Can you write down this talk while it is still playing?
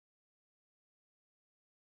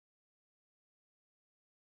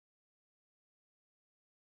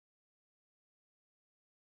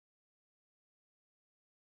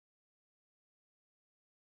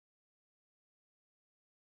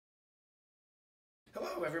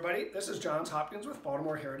Hello everybody, this is Johns Hopkins with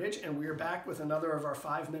Baltimore Heritage, and we are back with another of our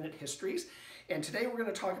 5-minute histories. And today we're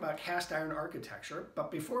going to talk about cast iron architecture.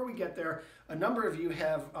 But before we get there, a number of you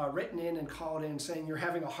have written in and called in saying you're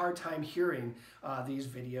having a hard time hearing these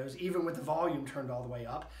videos, even with the volume turned all the way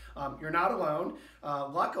up. You're not alone.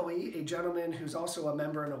 Luckily, a gentleman who's also a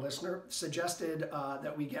member and a listener suggested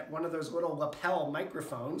that we get one of those little lapel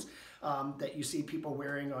microphones that you see people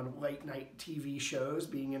wearing on late night TV shows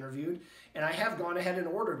being interviewed. And I have gone ahead and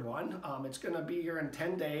ordered one. It's going to be here in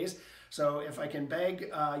 10 days. So if I can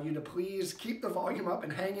beg you to please keep the volume up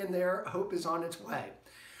and hang in there, hope is on its way.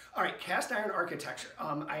 All right, cast iron architecture.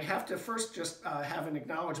 I have to first just have an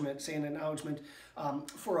acknowledgement, say an acknowledgement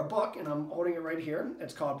for a book, and I'm holding it right here.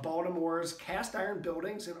 It's called Baltimore's Cast Iron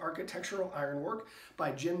Buildings and Architectural Ironwork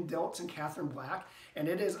by Jim Dilts and Catherine Black, and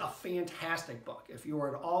it is a fantastic book. If you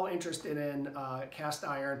are at all interested in cast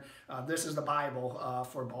iron, this is the Bible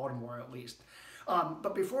for Baltimore at least.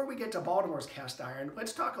 But before we get to Baltimore's cast iron,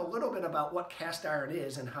 let's talk a little bit about what cast iron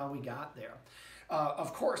is and how we got there.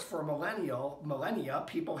 Of course, for millennia,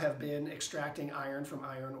 people have been extracting iron from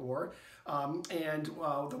iron ore, and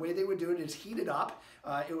the way they would do it is heat it up.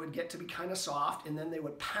 It would get to be kind of soft, and then they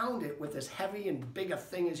would pound it with as heavy and big a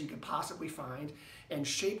thing as you could possibly find and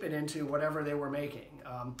shape it into whatever they were making.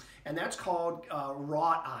 And that's called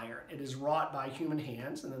wrought iron. It is wrought by human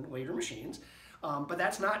hands and then later machines, but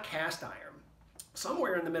that's not cast iron.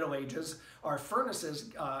 Somewhere in the Middle Ages, our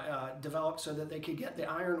furnaces developed so that they could get the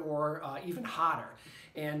iron ore even hotter.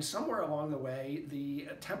 And somewhere along the way, the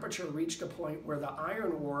temperature reached a point where the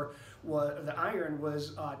iron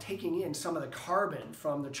was taking in some of the carbon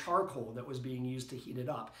from the charcoal that was being used to heat it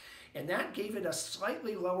up. And that gave it a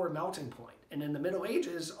slightly lower melting point. And in the Middle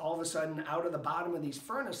Ages, all of a sudden, out of the bottom of these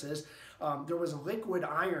furnaces, there was liquid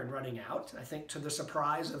iron running out, I think to the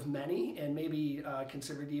surprise of many, and maybe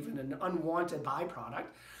considered even an unwanted byproduct.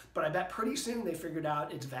 But I bet pretty soon they figured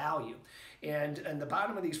out its value. And in the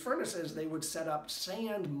bottom of these furnaces, they would set up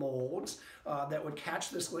sand molds that would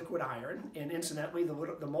catch this liquid iron. And incidentally,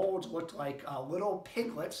 the molds looked like little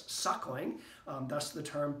piglets suckling, thus the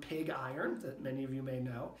term pig iron that many of you may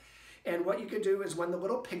know. And what you could do is when the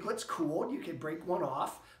little piglets cooled, you could break one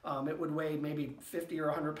off. It would weigh maybe 50 or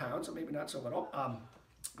 100 pounds, so maybe not so little.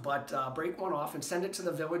 But break one off and send it to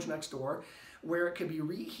the village next door, where it could be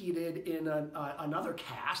reheated in another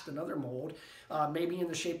cast, another mold, maybe in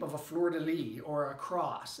the shape of a fleur-de-lis or a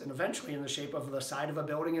cross, and eventually in the shape of the side of a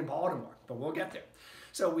building in Baltimore, but we'll get there.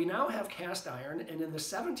 So we now have cast iron, and in the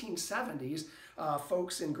 1770s,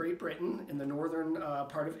 folks in Great Britain, in the northern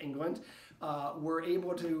part of England, were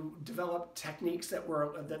able to develop techniques that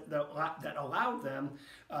allowed them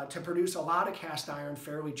to produce a lot of cast iron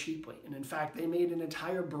fairly cheaply. And in fact, they made an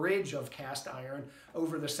entire bridge of cast iron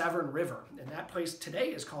over the Severn River. And that place today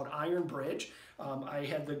is called Iron Bridge. I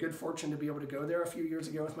had the good fortune to be able to go there a few years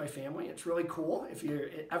ago with my family. It's really cool. If you're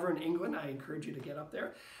ever in England, I encourage you to get up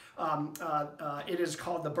there. It is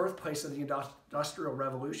called the birthplace of the Industrial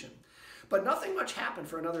Revolution. But nothing much happened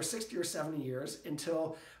for another 60 or 70 years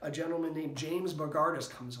until a gentleman named James Bogardus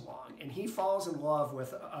comes along, and he falls in love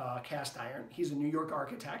with cast iron. He's a New York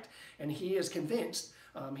architect, and he is convinced,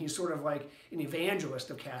 he's sort of like an evangelist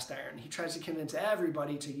of cast iron. He tries to convince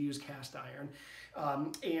everybody to use cast iron,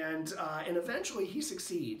 and eventually he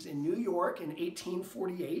succeeds. In New York in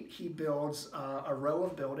 1848, he builds a row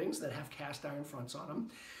of buildings that have cast iron fronts on them.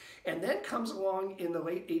 And then comes along in the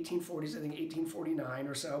late 1840s, I think 1849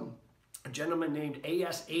 or so, a gentleman named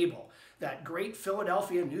A.S. Abel, that great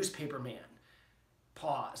Philadelphia newspaper man.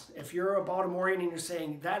 Pause. If you're a Baltimorean and you're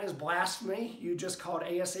saying, that is blasphemy, you just called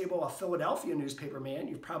A.S. Abel a Philadelphia newspaper man,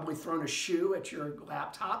 you've probably thrown a shoe at your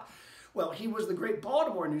laptop. Well, he was the great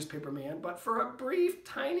Baltimore newspaper man, but for a brief,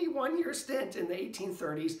 tiny one-year stint in the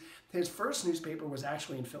 1830s, his first newspaper was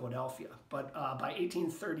actually in Philadelphia. But by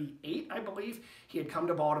 1838, I believe, he had come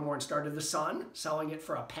to Baltimore and started the Sun, selling it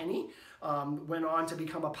for a penny. Went on to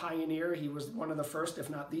become a pioneer. He was one of the first, if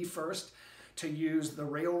not the first, to use the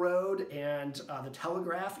railroad and the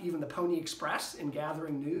telegraph, even the Pony Express in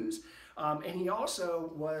gathering news. And he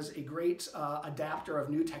also was a great adapter of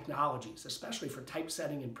new technologies, especially for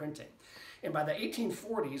typesetting and printing. And by the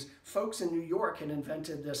 1840s, folks in New York had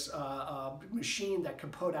invented this machine that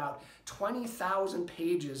could put out 20,000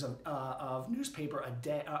 pages of newspaper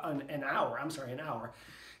an hour.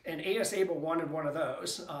 And A.S. Abel wanted one of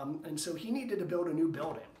those, and so he needed to build a new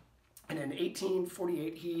building. And in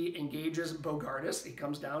 1848, he engages Bogardus. He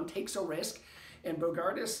comes down, takes a risk, and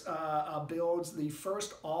Bogardus builds the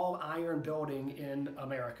first all-iron building in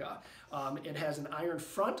America. It has an iron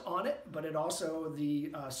front on it, but it also,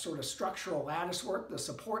 the sort of structural lattice work, the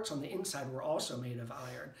supports on the inside were also made of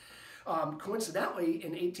iron. Coincidentally,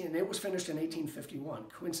 it was finished in 1851.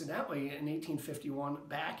 Coincidentally, in 1851,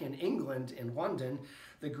 back in England, in London,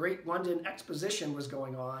 the Great London Exposition was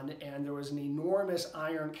going on, and there was an enormous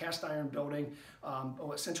cast iron building,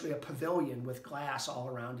 essentially a pavilion with glass all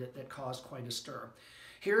around it that caused quite a stir.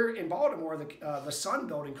 Here in Baltimore, the Sun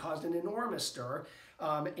building caused an enormous stir,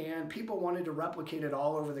 and people wanted to replicate it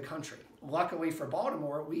all over the country. Luckily for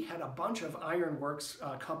Baltimore, we had a bunch of ironworks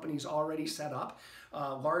companies already set up,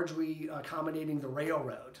 largely accommodating the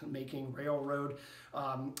railroad, making railroad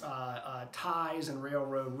ties and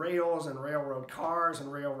railroad rails and railroad cars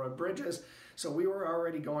and railroad bridges. So we were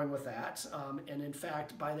already going with that. And in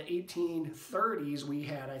fact, by the 1830s, we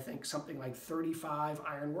had, I think, something like 35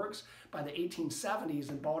 ironworks. By the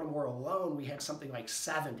 1870s, in Baltimore alone, we had something like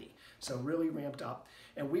 70. So really ramped up.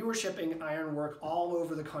 And we were shipping ironwork all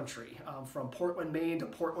over the country, from Portland, Maine to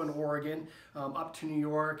Portland, Oregon, up to New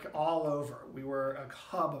York, all over. We were a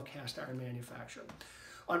hub of cast iron manufacture.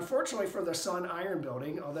 Unfortunately for the Sun Iron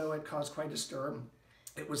Building, although it caused quite a stir,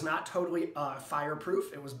 it was not totally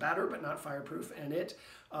fireproof. It was better, but not fireproof, and it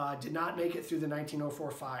did not make it through the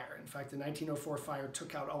 1904 fire. In fact, the 1904 fire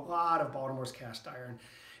took out a lot of Baltimore's cast iron.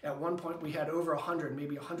 At one point, we had over 100,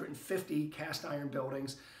 maybe 150 cast iron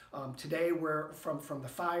buildings. Today, we're from the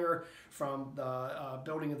fire, from the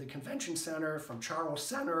building of the Convention Center, from Charles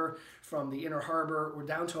Center, from the Inner Harbor, we're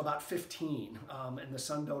down to about 15, and the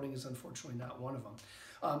Sun Building is unfortunately not one of them.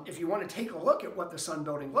 If you want to take a look at what the Sun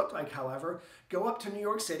Building looked like, however, go up to New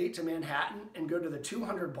York City, to Manhattan, and go to the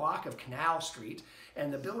 200 block of Canal Street.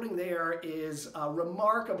 And the building there is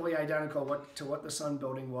remarkably identical to what the Sun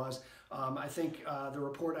Building was. I think the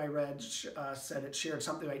report I read said it shared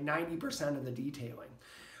something like 90% of the detailing.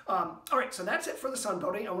 All right, so that's it for the Sun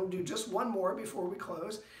Building. I want to do just one more before we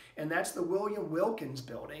close, and that's the William Wilkens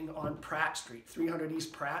Building on Pratt Street, 300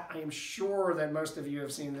 East Pratt. I am sure that most of you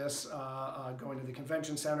have seen this going to the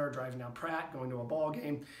Convention Center, driving down Pratt, going to a ball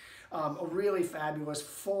game. A really fabulous,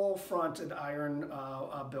 full-fronted iron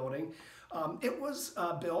building. It was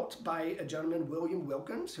built by a gentleman, William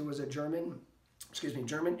Wilkens, who was a German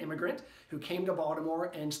immigrant who came to Baltimore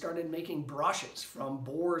and started making brushes from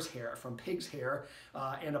boar's hair, from pig's hair,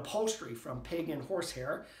 and upholstery from pig and horse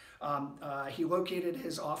hair. He located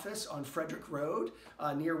his office on Frederick Road,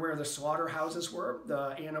 near where the slaughterhouses were.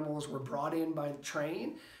 The animals were brought in by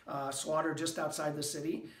train, slaughtered just outside the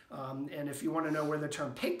city. And if you want to know where the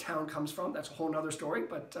term pig town comes from, that's a whole other story,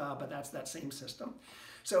 but that's that same system.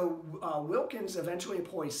 So Wilkens eventually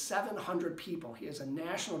employs 700 people. He has a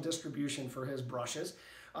national distribution for his brushes,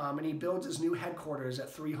 and he builds his new headquarters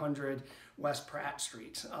at 300 West Pratt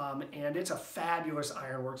Street. And it's a fabulous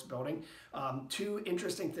ironworks building. Two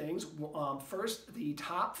interesting things. First, the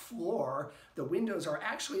top floor, the windows are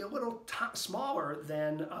actually a little smaller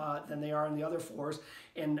than they are on the other floors.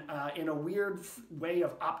 And in a weird way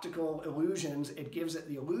of optical illusions, it gives it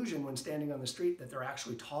the illusion when standing on the street that they're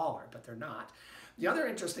actually taller, but they're not. The other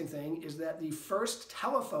interesting thing is that the first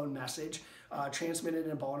telephone message transmitted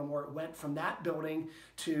in Baltimore went from that building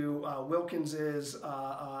to Wilkens's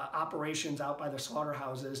operations out by the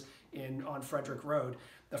slaughterhouses on Frederick Road.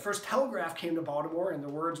 The first telegraph came to Baltimore, and the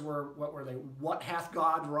words were, what were they? "What hath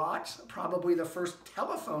God wrought?" Probably the first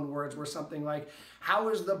telephone words were something like, "How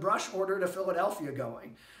is the brush order to Philadelphia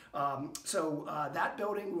going?" So that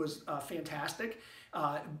building was fantastic.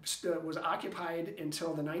 Was occupied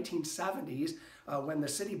until the 1970s when the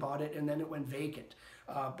city bought it, and then it went vacant.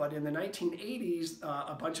 But in the 1980s,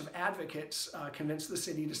 a bunch of advocates convinced the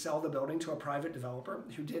city to sell the building to a private developer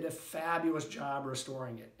who did a fabulous job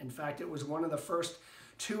restoring it. In fact, it was one of the first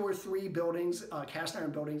 2 or 3 buildings, cast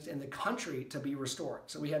iron buildings in the country to be restored.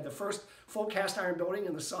 So we had the first full cast iron building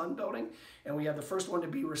in the Sun Building, and we had the first one to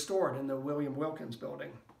be restored in the William Wilkens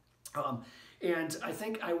Building. And I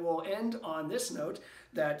think I will end on this note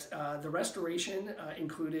that the restoration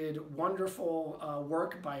included wonderful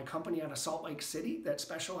work by a company out of Salt Lake City that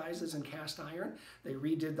specializes in cast iron. They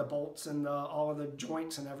redid the bolts and all of the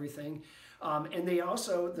joints and everything. And they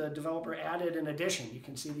also, the developer added an addition. You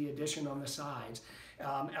can see the addition on the sides.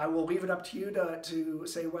 I will leave it up to you to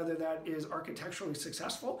say whether that is architecturally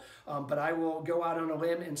successful, but I will go out on a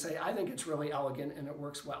limb and say I think it's really elegant and it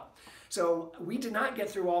works well. So we did not get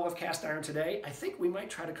through all of cast iron today. I think we might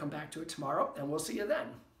try to come back to it tomorrow, and we'll see you then.